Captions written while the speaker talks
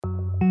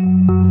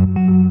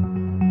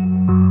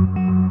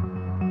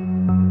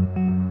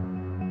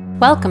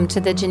Welcome to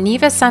the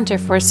Geneva Center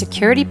for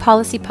Security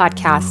Policy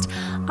podcast.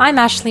 I'm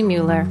Ashley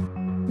Mueller.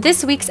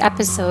 This week's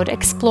episode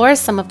explores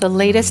some of the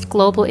latest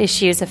global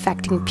issues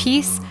affecting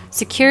peace,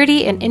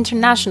 security, and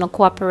international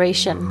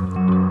cooperation.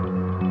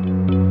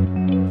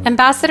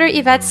 Ambassador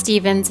Yvette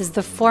Stevens is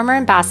the former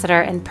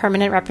ambassador and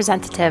permanent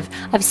representative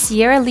of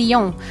Sierra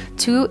Leone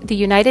to the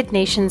United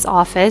Nations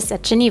office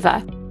at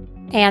Geneva,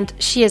 and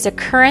she is a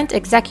current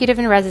executive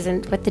in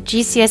residence with the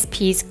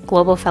GCSP's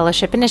Global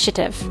Fellowship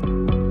Initiative.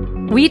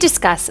 We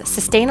discuss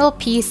sustainable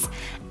peace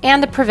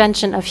and the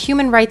prevention of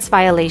human rights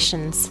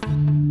violations.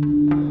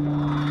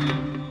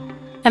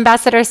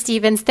 Ambassador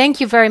Stevens,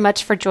 thank you very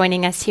much for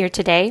joining us here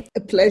today.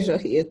 A pleasure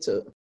here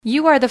too.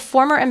 You are the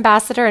former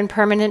ambassador and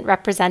permanent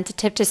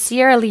representative to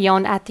Sierra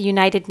Leone at the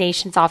United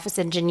Nations office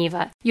in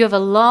Geneva. You have a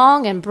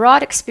long and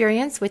broad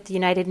experience with the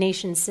United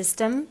Nations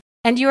system,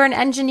 and you are an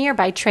engineer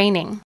by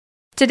training.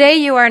 Today,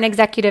 you are an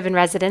executive in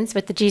residence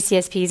with the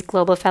GCSP's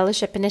Global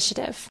Fellowship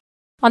Initiative.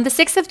 On the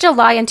 6th of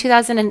July in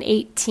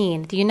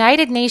 2018, the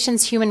United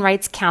Nations Human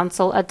Rights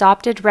Council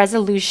adopted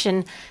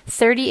Resolution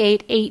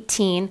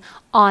 3818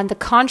 on the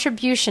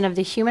contribution of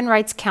the Human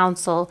Rights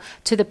Council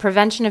to the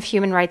prevention of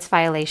human rights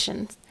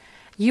violations.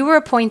 You were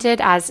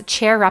appointed as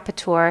Chair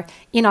Rapporteur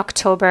in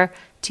October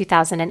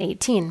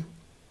 2018.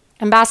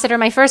 Ambassador,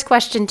 my first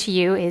question to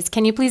you is,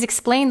 can you please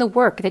explain the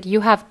work that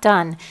you have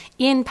done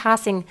in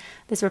passing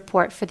this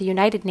report for the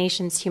United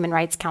Nations Human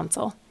Rights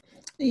Council?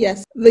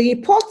 Yes, the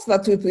report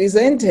that we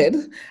presented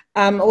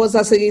was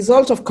as a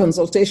result of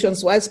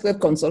consultations, widespread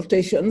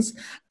consultations,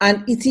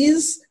 and it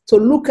is to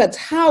look at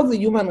how the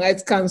Human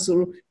Rights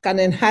Council can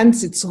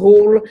enhance its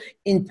role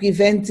in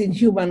preventing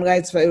human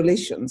rights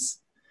violations.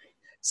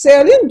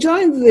 Sierra Leone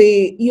joined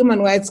the Human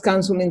Rights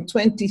Council in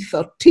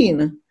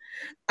 2013,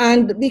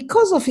 and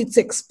because of its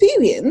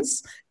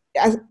experience,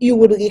 as you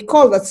would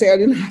recall that Sierra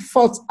Leone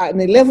fought an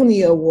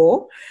 11-year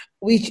war,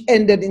 which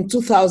ended in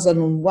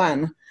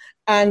 2001.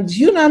 And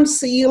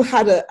UNAMCIL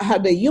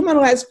had a human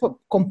rights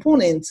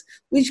component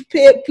which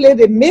played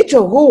a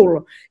major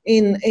role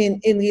in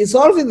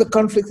resolving the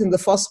conflict in the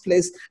first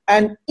place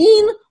and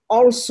in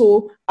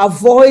also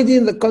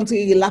avoiding the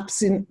country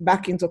relapsing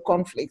back into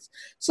conflict.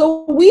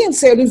 So we in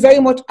Sierra Leone very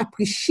much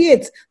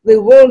appreciate the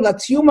role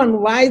that human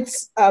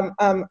rights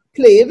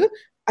played,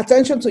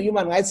 attention to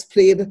human rights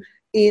played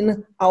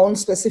in our own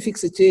specific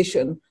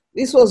situation.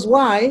 This was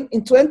why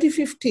in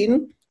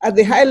 2015, at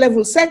the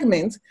high-level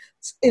segment,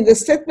 in the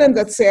statement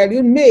that Sierra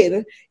Leone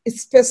made, it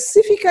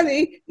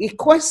specifically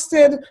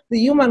requested the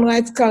Human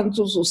Rights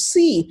Council to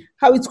see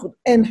how it could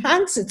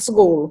enhance its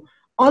role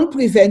on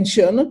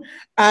prevention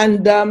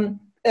and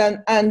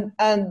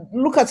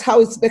look at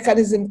how its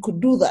mechanism could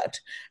do that,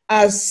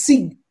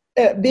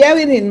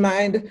 bearing in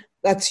mind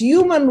that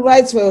human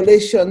rights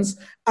violations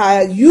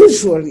are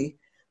usually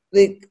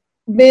the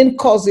main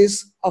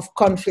causes of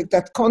conflict,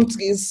 that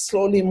countries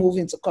slowly move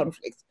into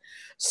conflict.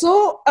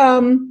 So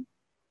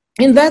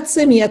in that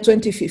same year,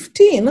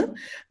 2015,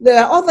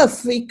 there are other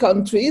 3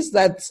 countries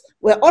that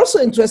were also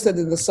interested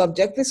in the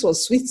subject. This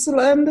was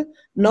Switzerland,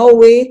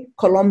 Norway,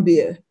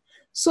 Colombia.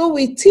 So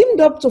we teamed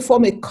up to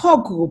form a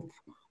core group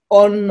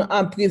on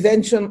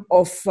prevention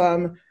of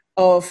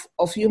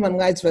human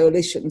rights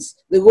violations,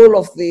 the role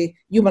of the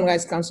Human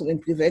Rights Council in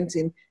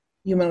preventing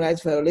human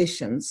rights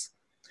violations.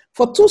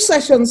 For 2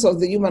 sessions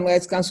of the Human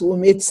Rights Council, we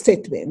made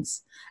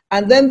statements.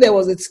 And then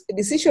a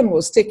decision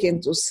was taken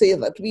to say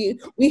that we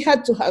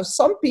had to have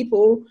some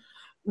people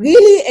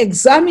really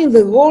examine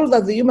the role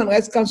that the Human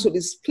Rights Council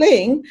is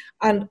playing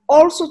and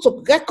also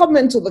to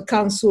recommend to the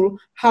Council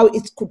how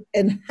it could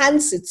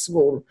enhance its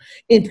role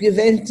in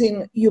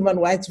preventing human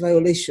rights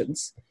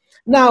violations.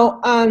 Now,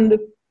 and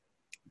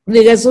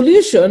the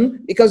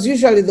resolution, because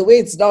usually the way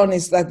it's done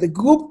is that the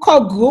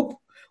core group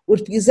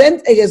would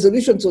present a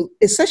resolution to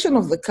a session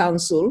of the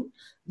Council.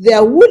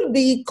 There would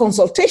be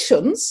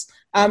consultations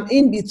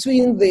in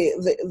between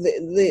during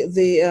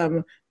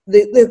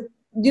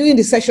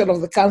the session of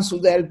the Council.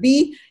 There'll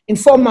be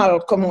informal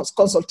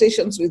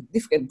consultations with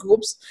different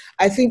groups.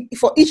 I think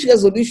for each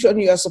resolution,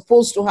 you are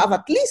supposed to have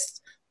at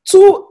least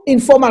 2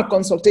 informal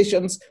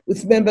consultations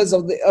with members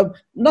of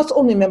not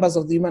only members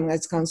of the Human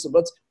Rights Council,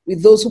 but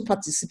with those who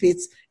participate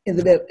in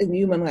the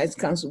Human Rights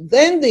Council.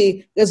 Then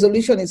the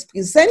resolution is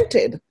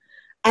presented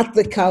at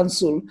the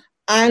Council,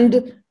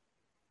 and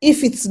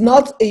if it's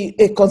not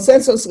a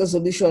consensus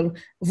resolution,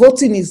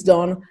 voting is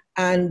done,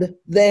 and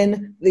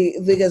then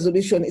the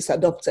resolution is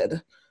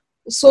adopted.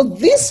 So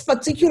this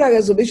particular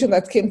resolution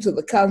that came to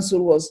the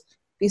Council was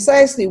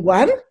precisely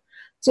 1,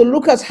 to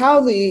look at how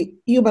the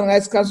Human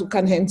Rights Council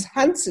can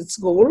enhance its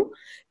role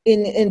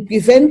in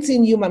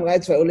preventing human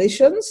rights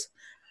violations.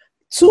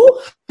 2,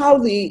 how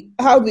the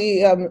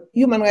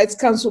Human Rights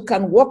Council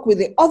can work with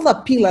the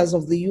other pillars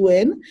of the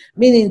UN,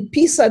 meaning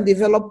peace and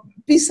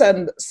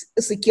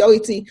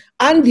security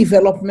and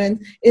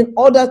development, in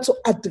order to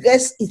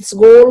address its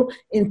role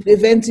in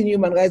preventing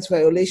human rights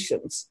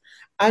violations.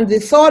 And the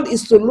 3rd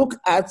is to look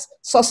at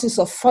sources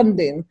of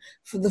funding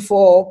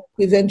for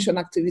prevention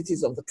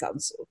activities of the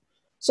Council.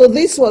 So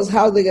this was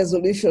how the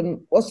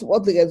resolution,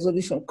 what the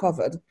resolution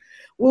covered.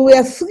 We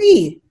were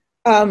three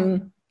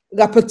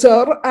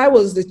rapporteurs. I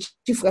was the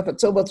chief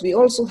rapporteur, but we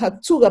also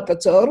had two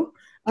rapporteurs,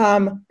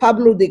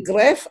 Pablo de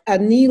Greff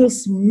and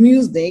Niels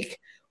Musnik,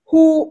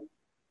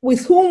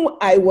 with whom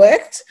I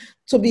worked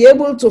to be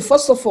able to,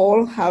 first of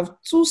all, have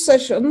two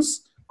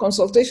sessions,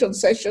 consultation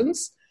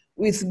sessions,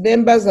 with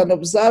members and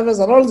observers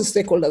and all the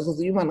stakeholders of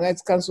the Human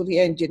Rights Council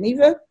here in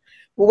Geneva.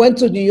 We went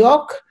to New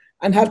York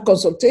and had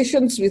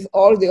consultations with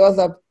all the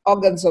other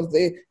organs of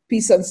the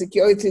Peace and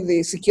Security,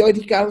 the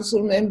Security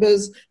Council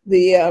members,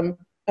 the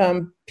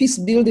Peace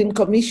Building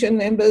Commission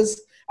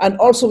members, and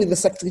also with the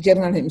Secretary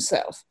General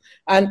himself,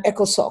 and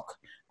ECOSOC.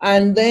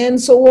 And then,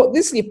 so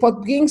this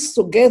report brings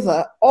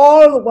together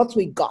all what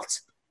we got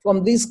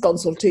from these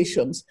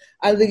consultations.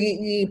 And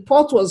the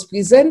report was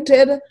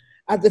presented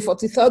at the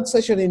 43rd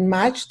session in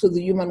March to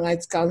the Human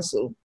Rights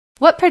Council.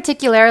 What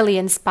particularly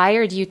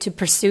inspired you to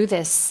pursue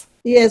this?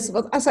 Yes,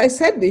 but as I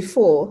said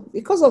before,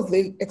 because of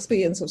the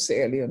experience of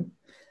Sierra Leone,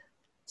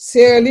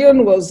 Sierra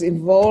Leone was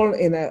involved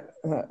in an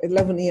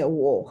 11-year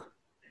war.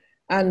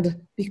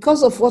 And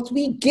because of what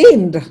we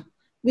gained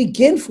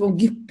from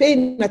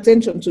paying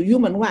attention to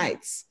human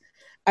rights,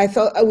 I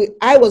thought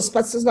I was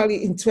particularly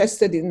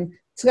interested in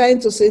trying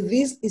to say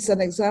this is an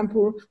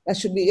example that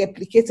should be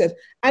replicated.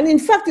 And in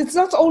fact, it's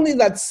not only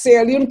that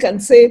Sierra Leone can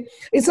say,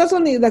 it's not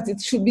only that it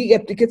should be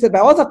replicated by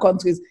other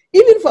countries,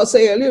 even for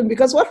Sierra Leone,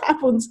 because what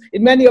happens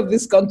in many of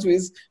these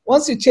countries,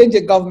 once you change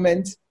a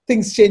government,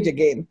 things change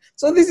again.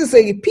 So this is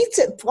a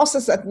repeated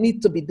process that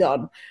needs to be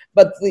done.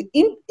 But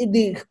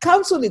the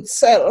council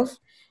itself,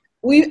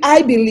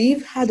 I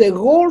believe, had a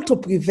role to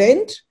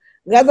prevent,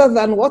 rather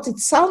than what it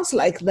sounds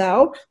like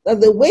now, that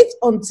they wait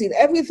until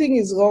everything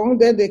is wrong,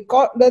 then they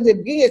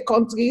bring a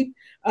country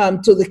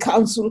to the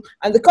council,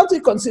 and the country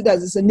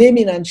considers it's a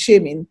naming and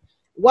shaming.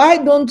 Why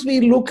don't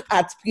we look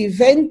at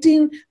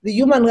preventing the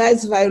human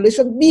rights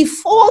violation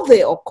before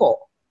they occur?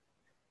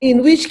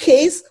 In which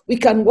case, we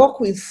can work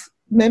with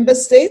member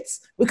states,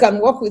 we can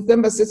work with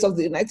member states of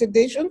the United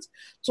Nations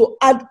to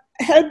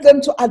help them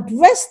to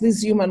address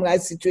this human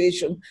rights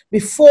situation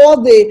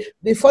before they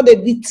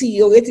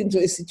deteriorate into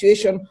a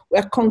situation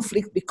where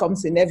conflict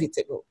becomes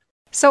inevitable.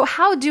 So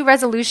how do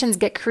resolutions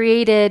get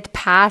created,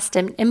 passed,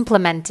 and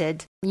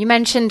implemented? You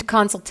mentioned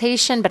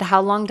consultation, but how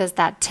long does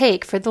that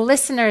take? For the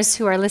listeners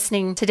who are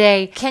listening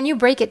today, can you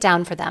break it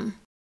down for them?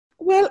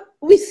 Well,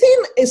 within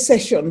a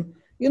session,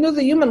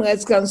 the Human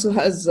Rights Council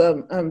has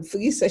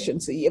 3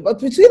 sessions a year, but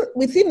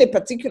within a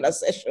particular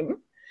session,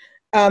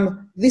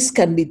 this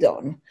can be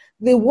done.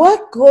 The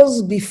work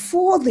goes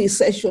before the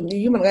session, the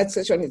human rights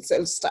session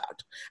itself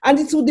starts. And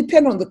it will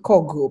depend on the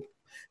core group,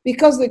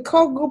 because the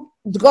core group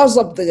draws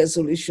up the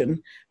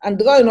resolution. And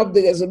drawing up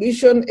the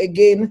resolution,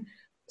 again,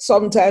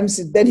 sometimes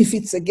it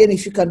benefits, again,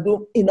 if you can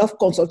do enough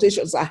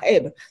consultations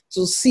ahead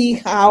to see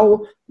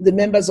how the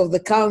members of the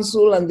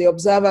council and the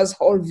observers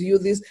all view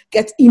this,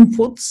 get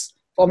inputs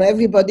from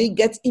everybody,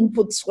 get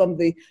inputs from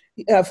the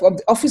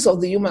Office of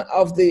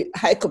the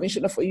High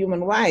Commissioner for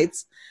Human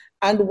Rights.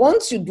 And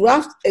once you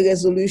draft a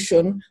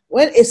resolution,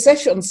 when a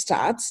session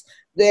starts,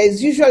 there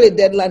is usually a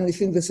deadline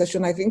within the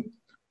session, I think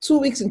 2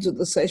 weeks into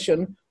the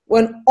session,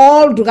 when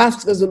all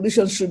draft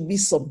resolutions should be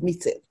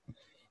submitted.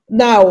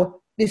 Now,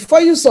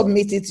 before you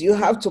submit it, you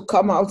have to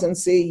come out and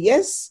say,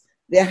 yes,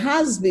 there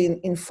has been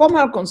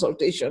informal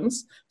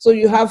consultations. So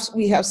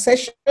we have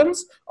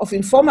sessions of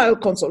informal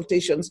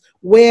consultations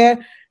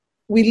where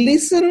we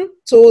listen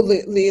to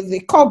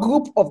the core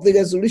group of the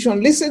resolution,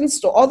 listens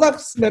to other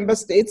member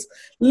states,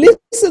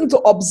 listen to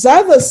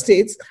observer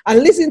states,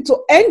 and listen to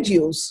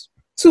NGOs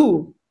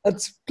too,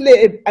 that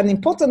play an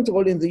important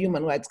role in the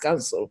Human Rights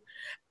Council.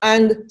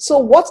 And so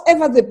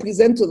whatever they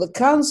present to the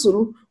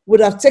council would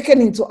have taken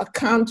into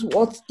account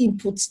what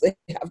inputs they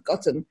have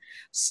gotten.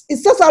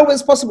 It's not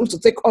always possible to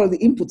take all the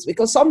inputs,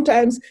 because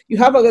sometimes you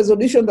have a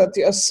resolution that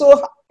you are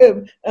so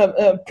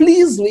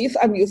pleased with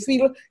and you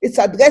feel it's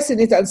addressing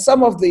it, and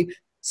some of the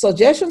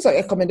suggestions or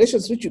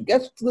recommendations which you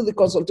get through the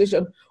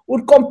consultation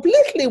would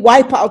completely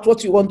wipe out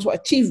what you want to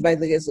achieve by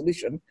the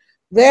resolution.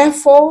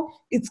 Therefore,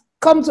 it's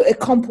come to a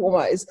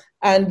compromise.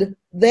 And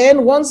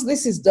then once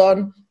this is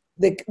done,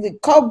 the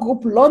core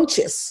group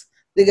launches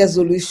the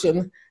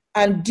resolution,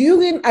 and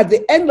at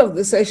the end of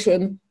the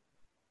session,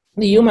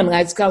 the Human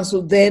Rights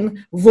Council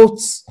then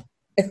votes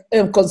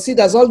and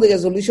considers all the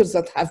resolutions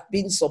that have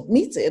been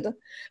submitted.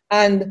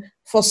 And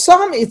for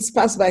some, it's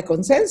passed by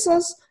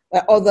consensus,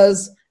 by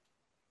others,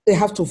 they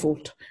have to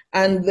vote.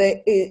 And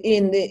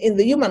in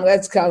the Human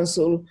Rights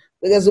Council,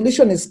 the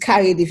resolution is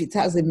carried if it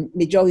has a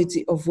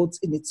majority of votes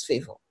in its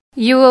favor.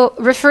 You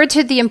referred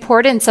to the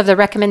importance of the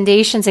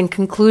recommendations and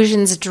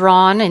conclusions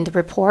drawn in the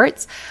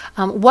reports.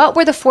 What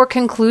were the 4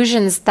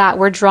 conclusions that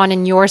were drawn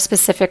in your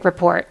specific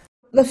report?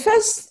 The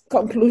first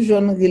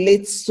conclusion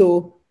relates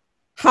to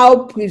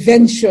how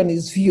prevention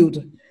is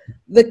viewed.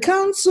 The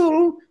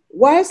council,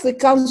 whilst the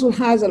council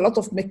has a lot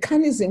of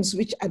mechanisms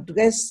which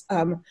address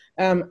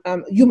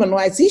human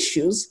rights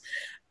issues,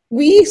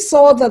 we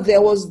saw that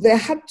there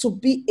had to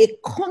be a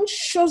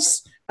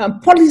conscious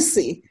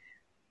policy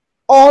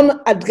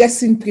on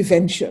addressing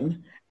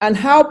prevention and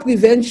how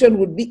prevention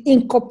would be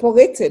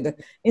incorporated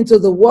into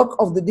the work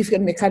of the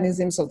different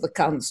mechanisms of the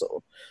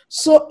council.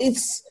 So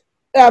it's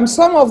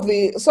some of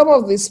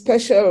the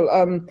special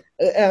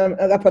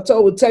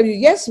rapporteur will tell you,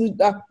 yes,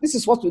 this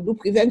is what we do,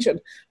 prevention,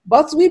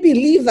 but we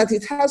believe that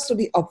it has to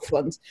be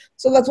upfront,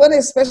 so that when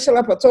a special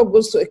rapporteur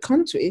goes to a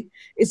country,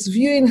 it's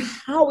viewing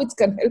how it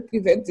can help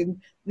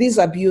preventing these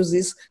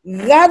abuses,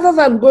 rather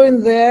than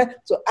going there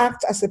to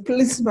act as a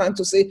policeman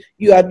to say,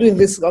 you are doing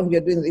this wrong,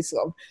 you're doing this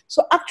wrong.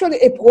 So actually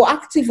a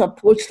proactive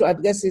approach to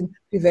addressing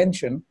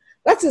prevention.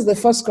 That is the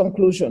first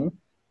conclusion.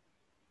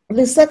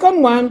 The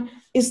second one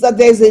is that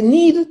there's a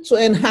need to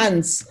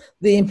enhance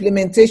the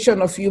implementation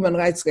of human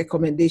rights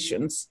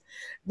recommendations.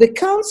 The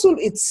Council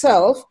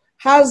itself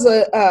has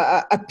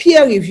a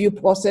peer review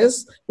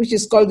process, which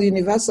is called the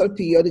Universal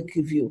Periodic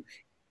Review.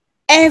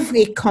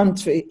 Every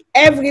country,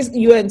 every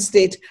UN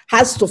state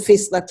has to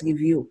face that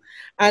review.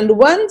 And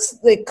once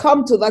they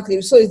come to that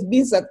review, so it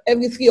means that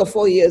every 3 or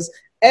 4 years,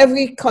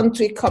 every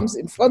country comes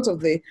in front of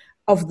the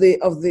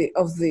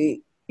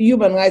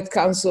Human Rights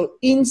Council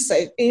in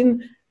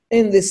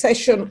the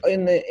session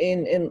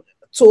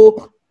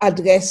to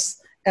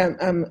address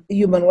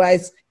human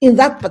rights in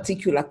that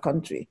particular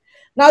country.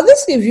 Now,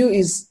 this review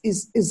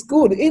is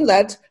good in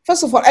that,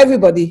 first of all,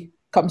 everybody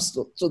comes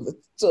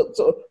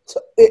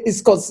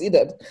is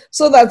considered,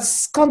 so that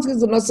countries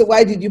do not say,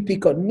 why did you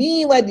pick on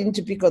me? Why didn't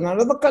you pick on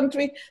another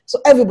country?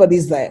 So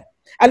everybody's there.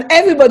 And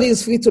everybody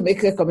is free to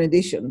make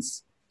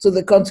recommendations to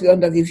the country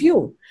under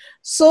review.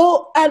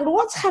 So, and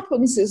what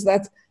happens is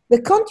that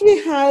the country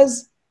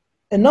has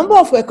a number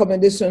of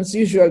recommendations.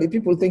 Usually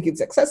people think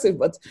it's excessive,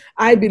 but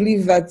I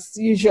believe that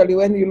usually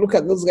when you look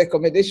at those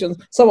recommendations,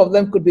 some of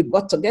them could be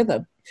brought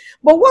together.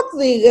 But what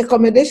the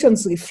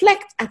recommendations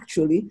reflect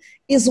actually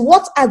is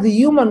what are the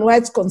human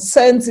rights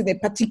concerns in a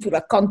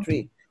particular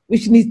country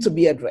which need to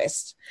be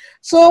addressed.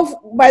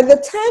 So by the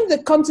time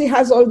the country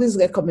has all these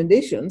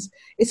recommendations,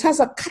 it has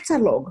a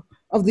catalog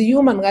of the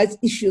human rights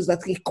issues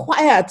that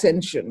require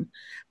attention.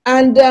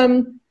 And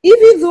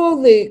even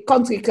though the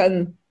country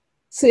can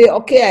say,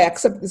 okay, I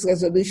accept this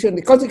resolution,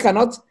 the country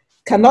cannot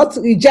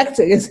reject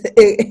a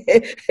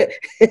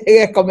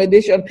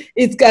recommendation.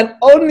 It can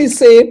only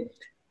say,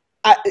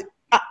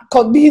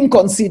 being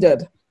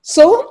considered.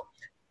 So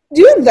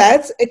doing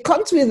that, a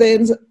country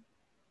then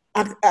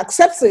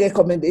accepts the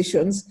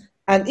recommendations,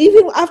 and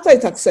even after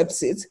it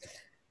accepts it,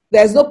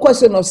 there's no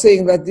question of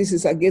saying that this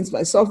is against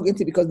my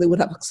sovereignty, because they would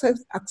have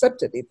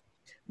accepted it.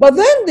 But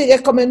then the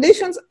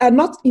recommendations are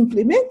not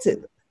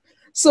implemented.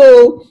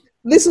 So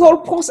this whole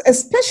process,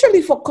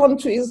 especially for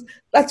countries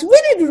that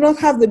really do not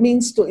have the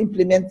means to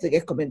implement the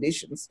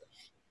recommendations.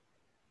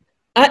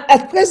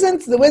 At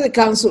present, the way the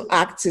Council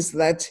acts is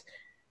that,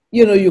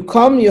 you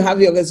come, you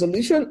have your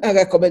resolution and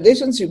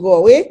recommendations, you go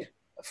away.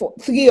 For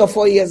 3 or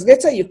 4 years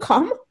later, you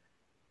come,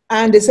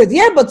 and they said,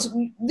 yeah, but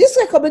this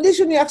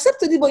recommendation, you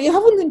accepted it, but you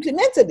haven't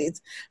implemented it.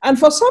 And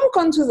for some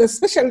countries,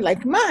 especially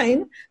like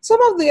mine,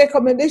 some of the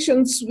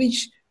recommendations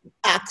which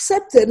are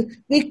accepted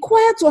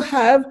require to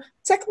have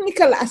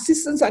technical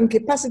assistance and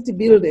capacity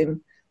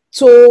building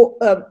to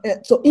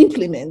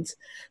implement.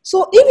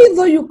 So even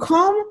though you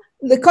come,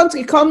 the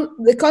country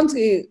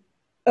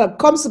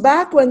comes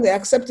back when they're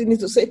accepting it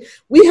to say,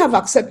 we have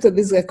accepted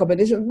this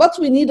recommendation, but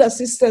we need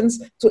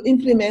assistance to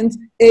implement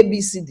A,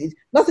 B, C, D.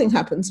 Nothing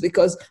happens,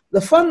 because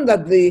the fund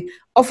that the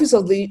Office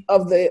of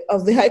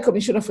the High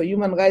Commissioner for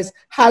Human Rights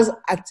has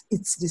at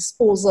its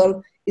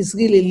disposal is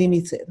really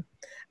limited.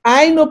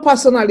 I know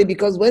personally,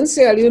 because when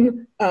Sierra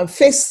Leone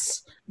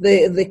faced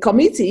the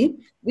committee,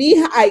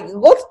 I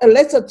wrote a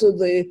letter to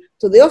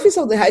the Office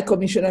of the High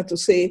Commissioner to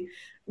say,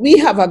 we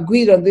have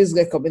agreed on these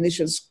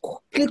recommendations.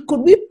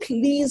 Could we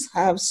please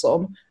have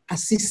some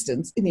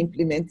assistance in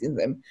implementing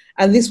them?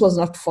 And this was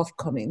not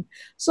forthcoming.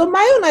 So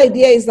my own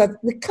idea is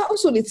that the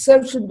Council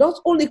itself should not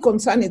only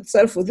concern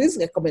itself with this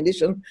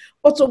recommendation,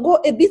 but to go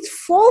a bit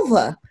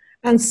further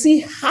and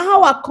see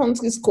how our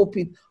countries cope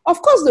with.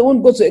 Of course, they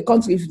won't go to a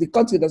country if the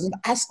country doesn't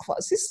ask for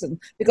assistance,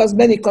 because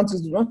many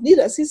countries do not need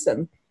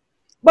assistance.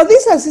 But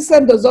this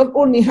assistance does not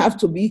only have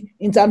to be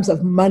in terms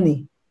of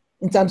money,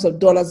 in terms of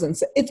dollars, and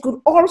it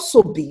could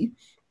also be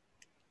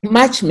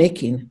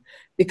matchmaking,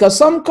 because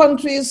some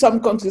countries from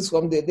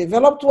the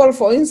developed world,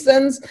 for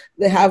instance,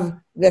 they have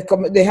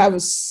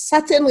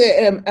certain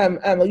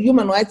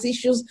human rights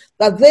issues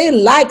that they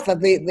like, that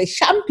they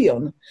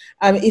champion.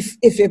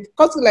 If a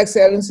country like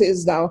Sierra Leone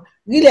says, now,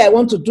 really, I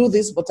want to do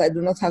this, but I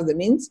do not have the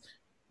means,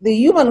 the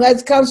Human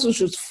Rights Council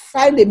should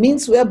find a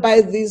means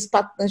whereby this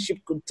partnership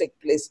could take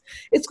place.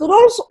 It could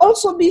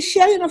also be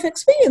sharing of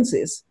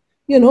experiences,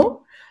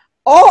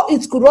 or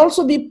it could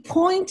also be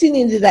pointing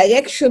in the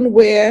direction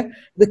where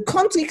the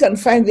country can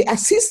find the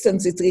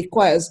assistance it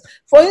requires.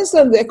 For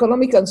instance, the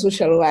economic and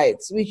social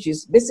rights, which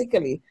is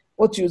basically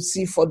what you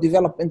see for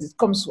development. It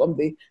comes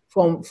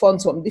from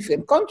funds from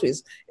different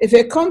countries. If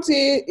a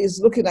country is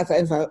looking at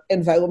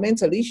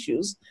environmental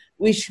issues,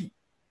 which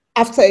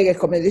after a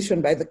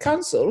recommendation by the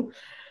Council,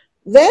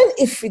 then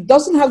if it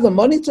doesn't have the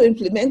money to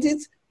implement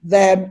it,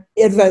 the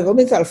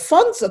environmental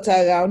funds that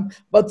are around,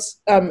 but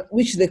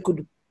which they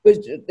could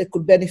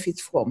benefit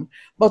from.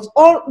 But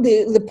all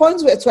the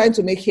points we're trying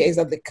to make here is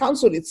that the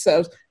council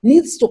itself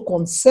needs to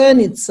concern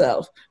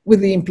itself with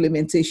the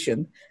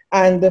implementation.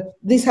 And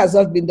this has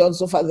not been done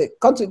so far. The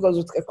country goes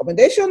with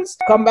recommendations,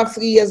 come back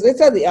 3 years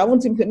later, they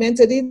haven't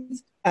implemented it,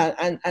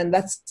 and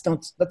that's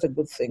not a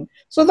good thing.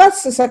 So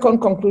that's the second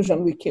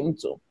conclusion we came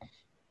to.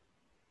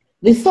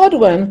 The third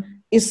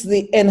one is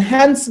the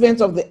enhancement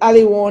of the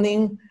early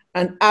warning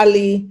and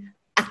early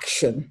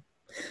action.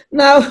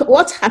 Now,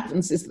 what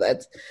happens is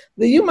that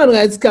the Human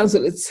Rights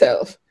Council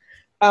itself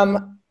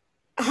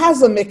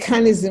has a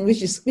mechanism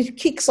which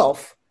kicks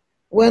off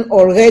when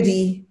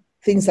already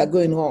things are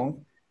going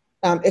wrong.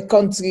 A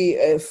country,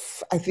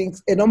 I think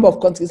a number of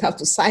countries have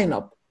to sign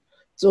up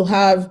to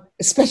have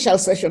a special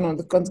session on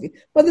the country.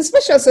 But the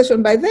special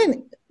session, by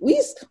then,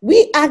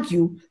 we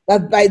argue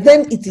that by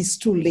then it is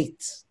too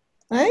late,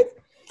 right?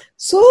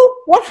 So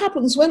what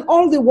happens when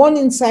all the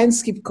warning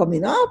signs keep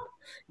coming up?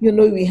 You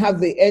know, we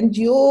have the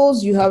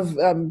NGOs, you have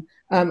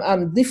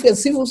different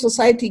civil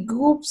society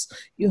groups,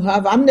 you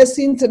have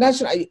Amnesty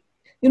International.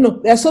 You know,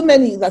 there are so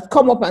many that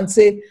come up and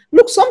say,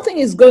 look, something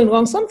is going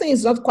wrong, something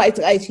is not quite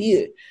right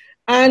here.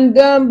 And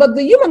but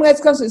the Human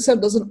Rights Council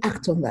itself doesn't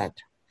act on that.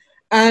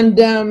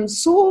 And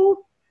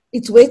so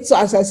it waits. So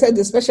as I said,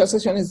 the special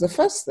session is the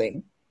first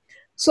thing.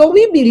 So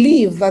we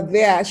believe that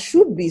there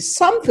should be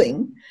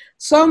something,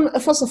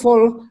 first of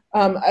all,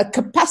 a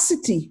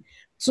capacity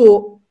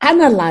to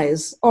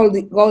analyze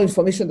all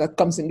information that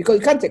comes in, because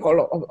you can't take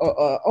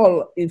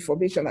all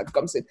information that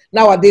comes in.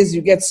 Nowadays,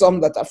 you get some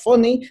that are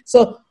funny.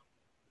 So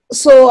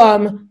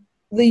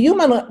the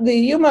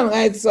human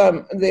rights,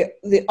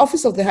 the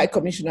Office of the High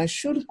Commissioner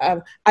should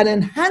have an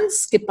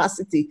enhanced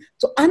capacity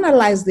to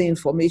analyze the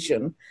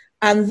information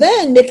and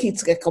then make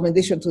its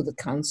recommendation to the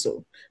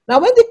council. Now,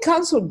 when the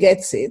council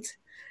gets it,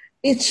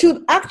 it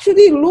should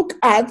actually look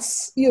at,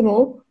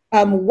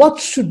 what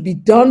should be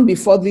done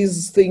before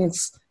these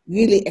things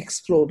really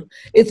explode.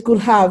 It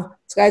could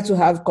try to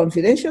have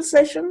confidential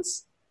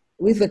sessions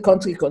with the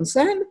country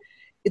concerned.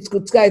 It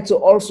could try to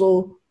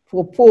also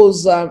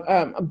propose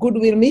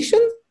goodwill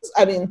missions,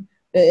 to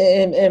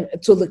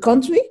the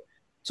country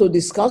to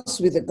discuss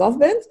with the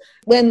government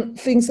when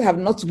things have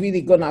not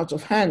really gone out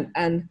of hand.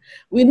 And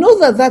we know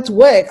that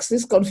works,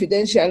 this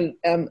confidential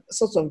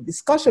sort of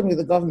discussion with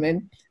the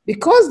government,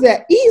 because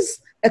there is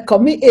a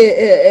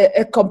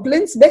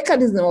complaints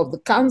mechanism of the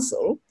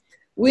council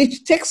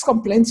which takes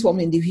complaints from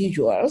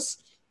individuals,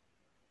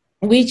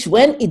 which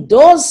when it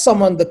does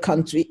summon the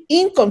country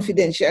in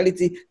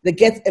confidentiality, they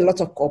get a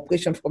lot of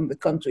cooperation from the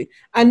country.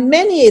 And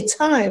many a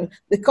time,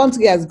 the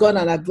country has gone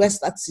and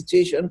addressed that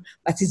situation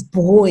that is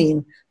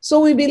brewing. So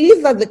we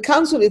believe that the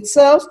council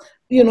itself,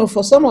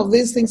 for some of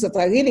these things that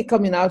are really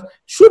coming out,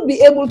 should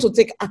be able to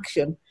take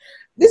action.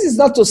 This is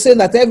not to say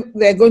that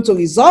they're going to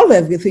resolve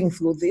everything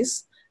through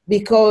this,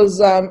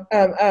 because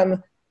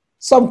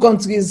some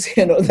countries,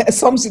 there are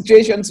some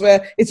situations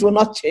where it will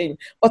not change.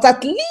 But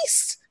at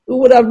least we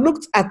would have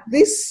looked at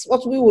this,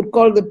 what we would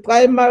call the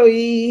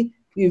primary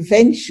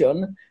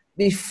prevention,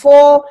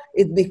 before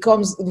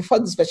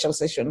the special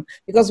session.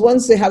 Because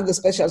once they have the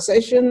special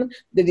session,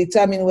 they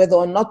determine whether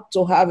or not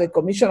to have a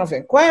commission of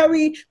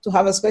inquiry, to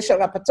have a special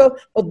rapporteur.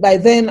 But by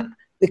then,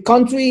 the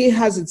country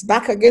has its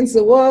back against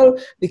the wall,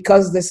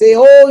 because they say,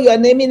 oh, you are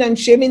naming and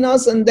shaming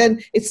us, and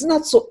then it's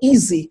not so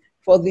easy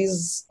for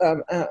these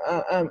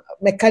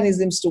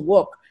mechanisms to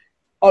work.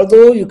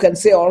 Although you can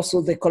say also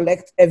they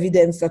collect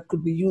evidence that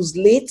could be used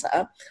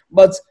later.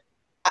 But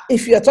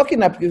if you're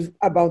talking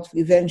about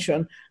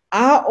prevention,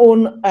 our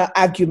own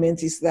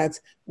argument is that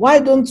why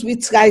don't we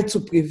try to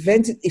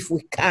prevent it if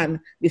we can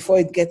before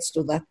it gets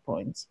to that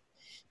point?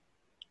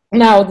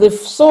 Now,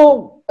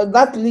 so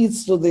that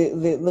leads to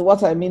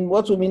what we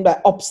mean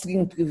by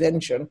upstream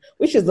prevention,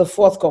 which is the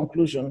fourth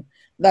conclusion,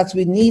 that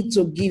we need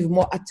to give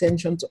more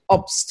attention to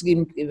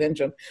upstream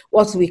prevention.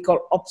 What we call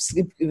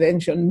upstream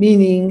prevention,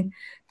 meaning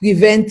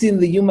preventing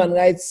the human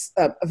rights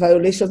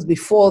violations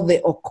before they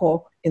occur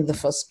in the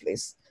first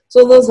place.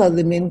 So those are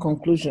the main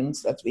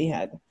conclusions that we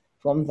had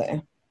from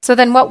there. So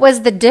then what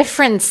was the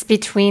difference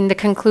between the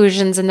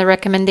conclusions and the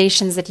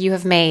recommendations that you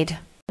have made?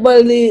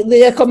 Well,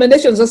 the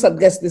recommendations just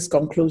address these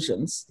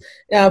conclusions.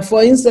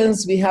 For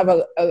instance, we have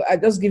I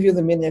just give you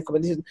the main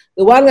recommendation.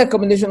 The one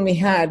recommendation we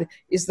had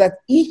is that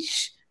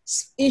each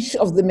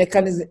of the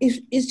mechanisms,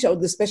 each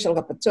of the special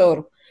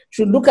rapporteur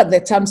should look at their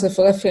terms of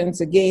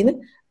reference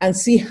again and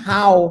see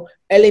how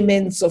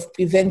elements of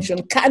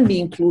prevention can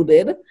be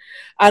included.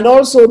 And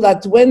also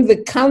that when the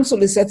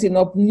council is setting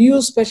up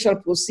new special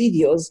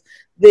procedures,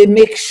 they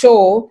make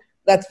sure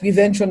that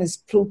prevention is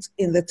put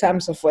in the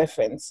terms of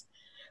reference.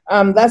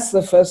 That's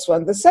the first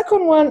one. The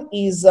second one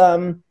is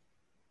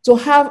to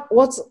have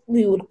what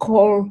we would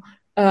call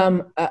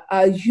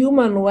a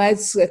human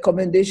rights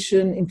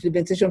recommendation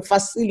implementation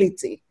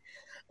facility.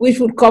 which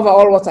would cover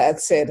all what I had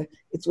said.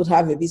 It would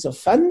have a bit of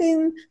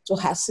funding to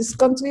assist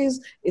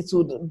countries. It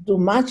would do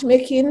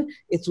matchmaking.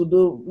 It would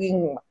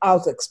bring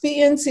out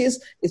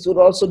experiences. It would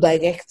also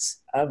direct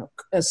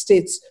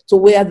states to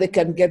where they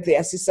can get the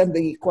assistance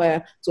they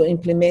require to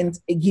implement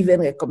a given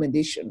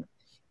recommendation.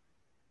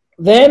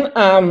 Then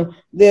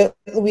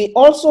we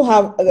also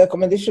have a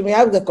recommendation. We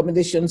have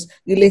recommendations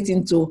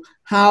relating to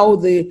how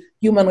the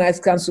Human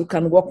Rights Council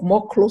can work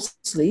more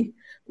closely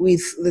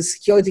with the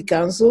Security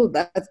Council.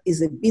 That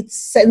is a bit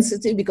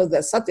sensitive because there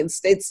are certain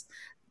states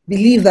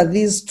believe that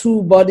these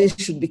two bodies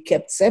should be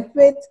kept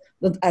separate.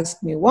 Don't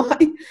ask me why.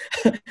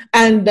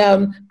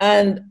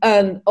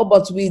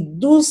 But we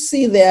do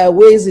see there are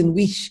ways in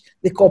which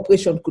the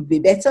cooperation could be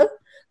better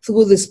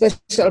through the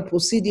special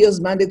procedures,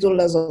 mandate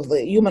holders of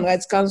the Human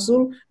Rights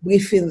Council,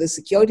 briefing the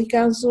Security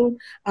Council,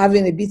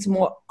 having a bit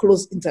more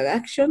close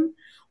interaction.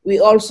 We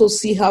also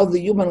see how the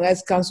Human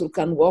Rights Council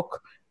can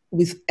work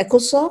with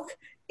ECOSOC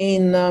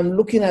in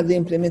looking at the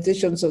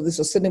implementations of the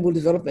Sustainable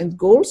Development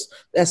Goals.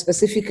 There are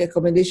specific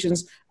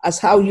recommendations as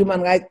how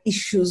human rights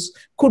issues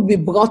could be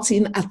brought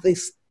in at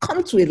this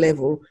country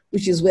level,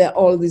 which is where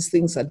all these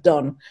things are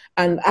done,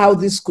 and how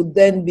this could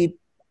then be,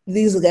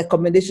 these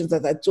recommendations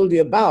that I told you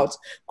about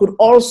could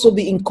also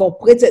be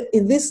incorporated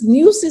in this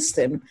new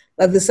system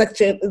that the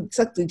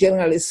Secretary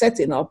General is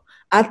setting up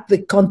at the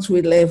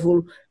country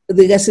level,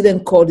 the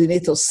resident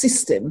coordinator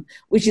system,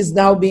 which is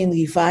now being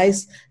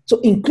revised to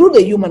include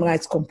a human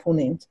rights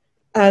component.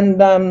 And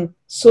then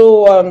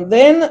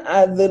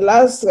the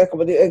last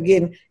recommendation,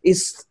 again,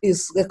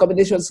 is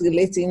recommendations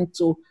relating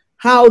to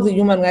how the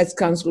Human Rights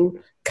Council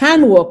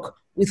can work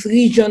with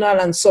regional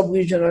and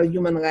sub-regional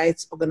human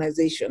rights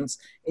organizations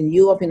in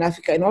Europe, in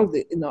Africa, in all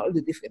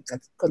the different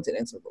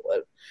continents of the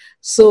world.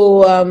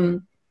 So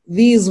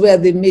these were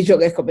the major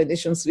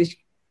recommendations which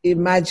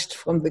emerged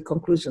from the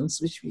conclusions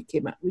which we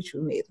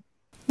made.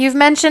 You've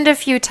mentioned a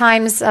few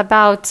times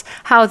about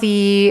how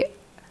the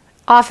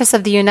Office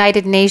of the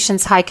United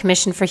Nations High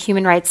Commission for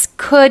Human Rights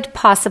could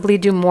possibly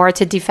do more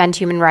to defend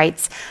human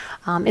rights.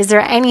 Is there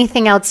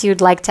anything else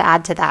you'd like to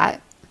add to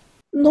that?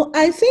 No,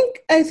 I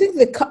think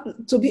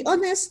to be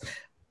honest,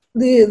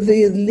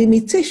 the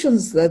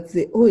limitations that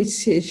the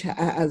OHCH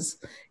has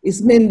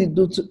is mainly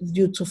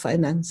due to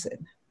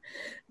financing.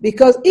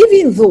 Because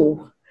even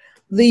though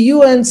the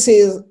UN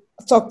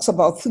talks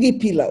about 3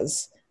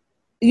 pillars,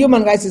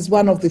 human rights is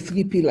one of the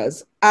 3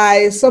 pillars.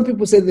 Some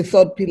people say the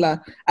 3rd pillar.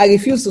 I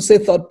refuse to say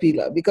 3rd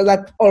pillar because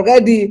that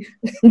already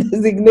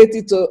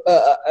designated to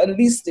a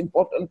least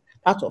important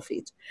part of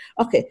it.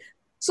 Okay,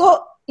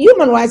 so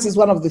human rights is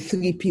one of the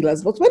 3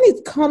 pillars, but when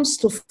it comes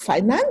to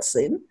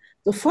financing,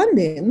 the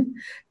funding,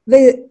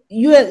 the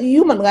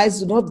human rights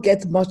do not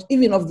get much,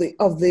 even of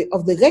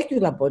the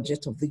regular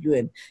budget of the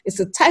UN.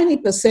 It's a tiny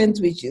percent,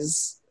 which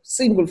is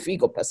single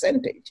figure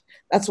percentage.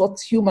 That's what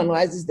human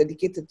rights is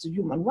dedicated to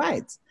human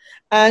rights.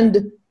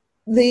 And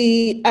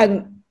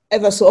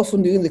ever so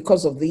often during the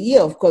course of the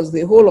year, of course,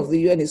 the whole of the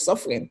UN is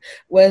suffering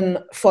when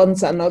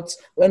funds are not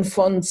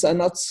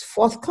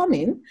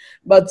forthcoming.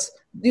 But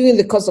during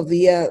the course of the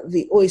year,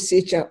 the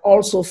OHCHR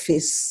also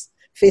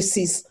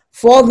faces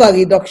further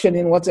reduction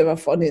in whatever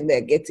funding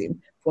they're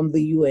getting from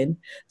the UN.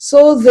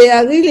 So they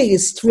are really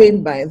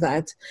restrained by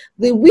that.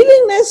 The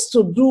willingness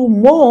to do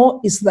more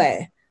is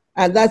there,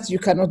 and that you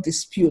cannot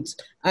dispute.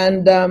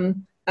 And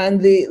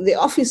the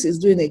office is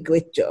doing a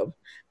great job.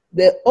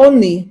 They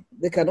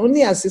can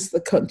only assist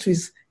the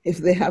countries if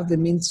they have the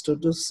means to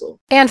do so.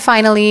 And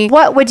finally,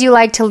 what would you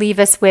like to leave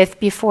us with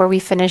before we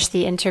finish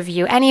the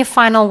interview? Any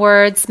final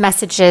words,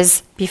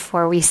 messages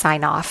before we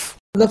sign off?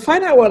 The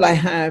final word I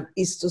have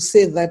is to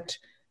say that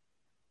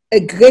a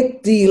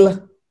great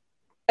deal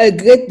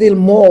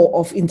more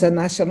of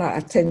international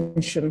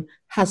attention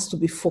has to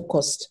be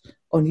focused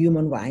on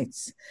human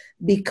rights.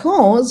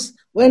 Because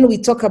when we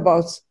talk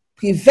about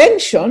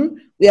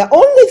prevention, we are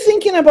only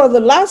thinking about the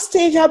last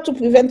stage, how to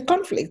prevent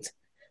conflict.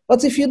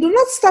 But if you do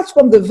not start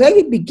from the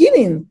very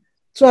beginning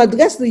to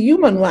address the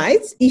human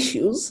rights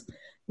issues,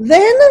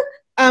 then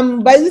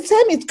by the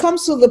time it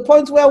comes to the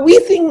point where we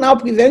think now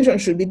prevention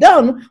should be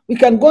done, we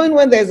can go in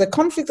when there's a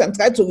conflict and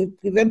try to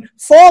prevent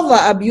further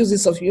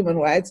abuses of human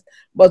rights.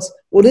 But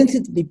wouldn't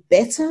it be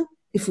better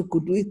if we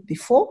could do it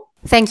before?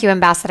 Thank you,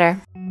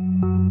 Ambassador.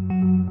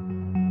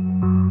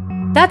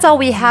 That's all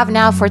we have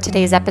now for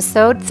today's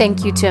episode.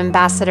 Thank you to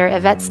Ambassador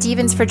Yvette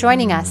Stevens for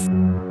joining us.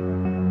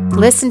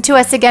 Listen to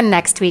us again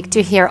next week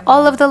to hear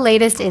all of the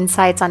latest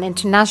insights on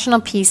international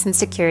peace and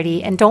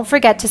security. And don't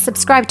forget to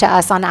subscribe to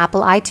us on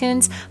Apple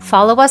iTunes,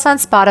 follow us on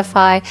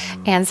Spotify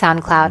and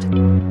SoundCloud.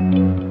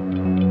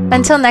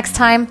 Until next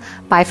time,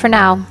 bye for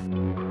now.